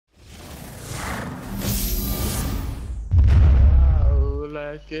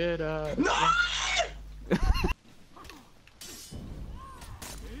get up. No!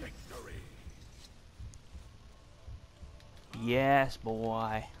 Yes,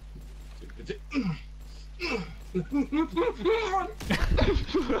 boy.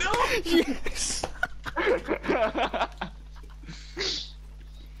 Yes!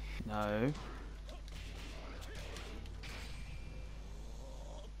 No.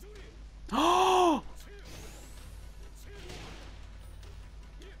 Oh!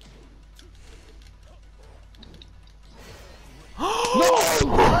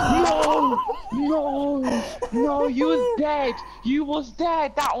 No, you was dead. You was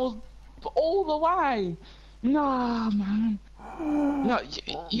dead. That was all the way. No, man. No,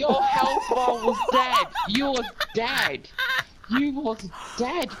 your health bar was dead. You was dead. You was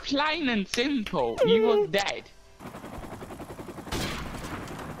dead. Plain and simple. You was dead.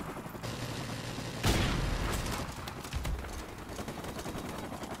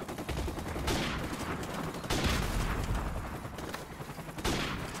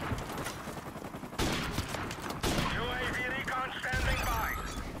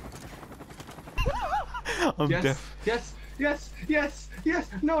 I'm Yes, deaf. yes, yes, yes, yes,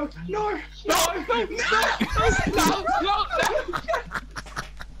 no, no, no, no, No.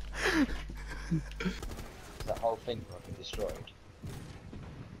 That whole thing fucking destroyed.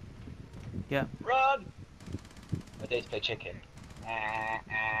 Yeah. Run! My days play chicken.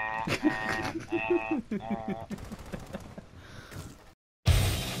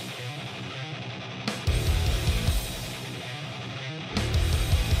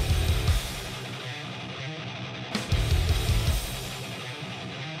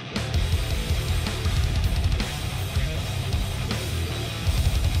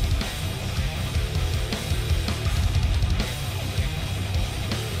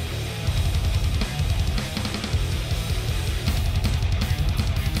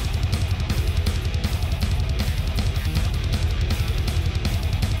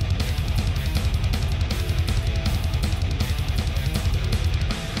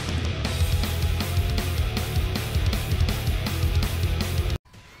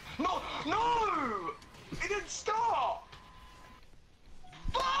 no! It didn't stop!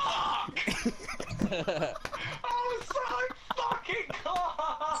 Fuck! I was so fucking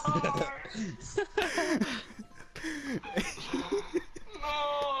close!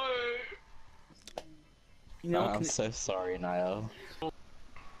 No! You know, I'm so sorry, Niall.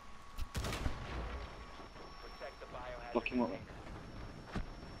 Fucking what?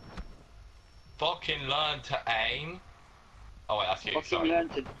 Fucking learn to aim. Oh wait, that's you, Fucking sorry. learn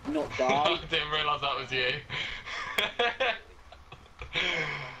to not I die. didn't realise that was you.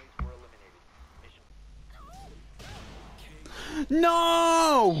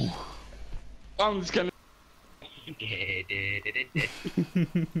 no! I'm just gonna.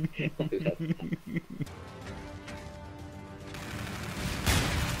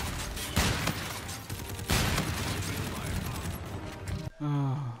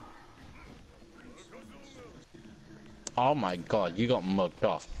 Oh my god, you got mugged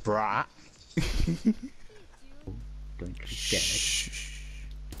off, brat. Don't forget.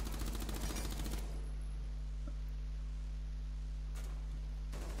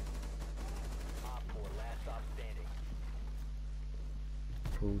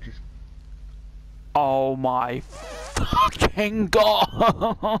 Cool, just Oh my fucking god!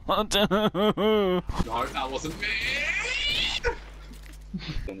 No, that wasn't me!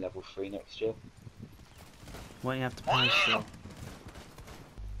 in level 3 next year. What do you have to pay still?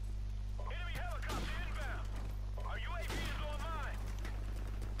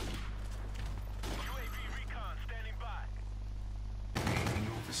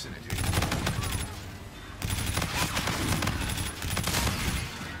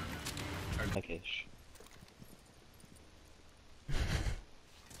 Okay.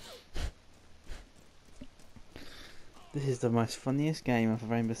 This is the most funniest game of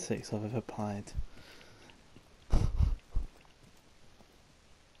Rainbow Six I've ever played.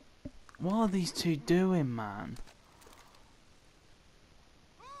 What are these two doing, man?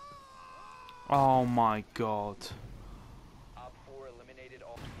 Oh my god.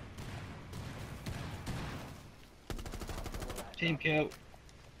 Team kill.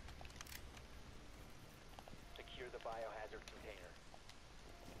 Secure the biohazard container.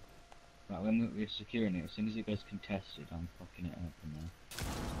 Right, when we're securing it, as soon as it goes contested, I'm fucking it up from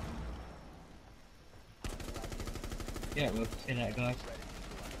there. Yeah, we'll see that, guys.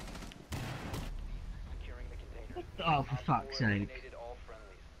 Securing the container. Oh, for fuck's sake. Eliminated all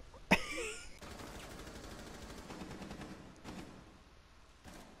friendlies.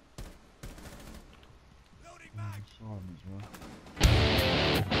 Loading back. As well.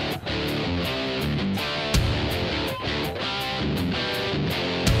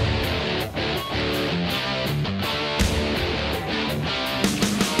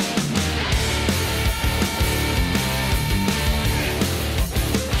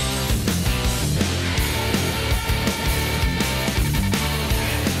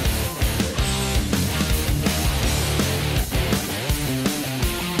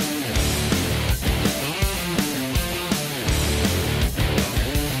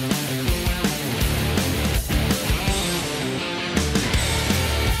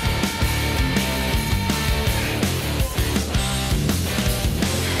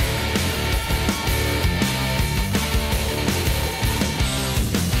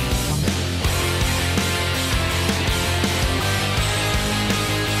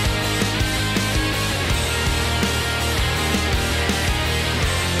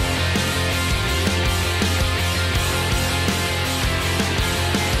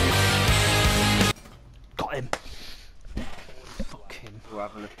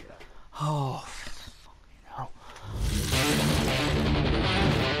 a look at that. Oh, fucking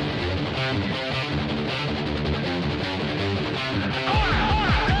hell.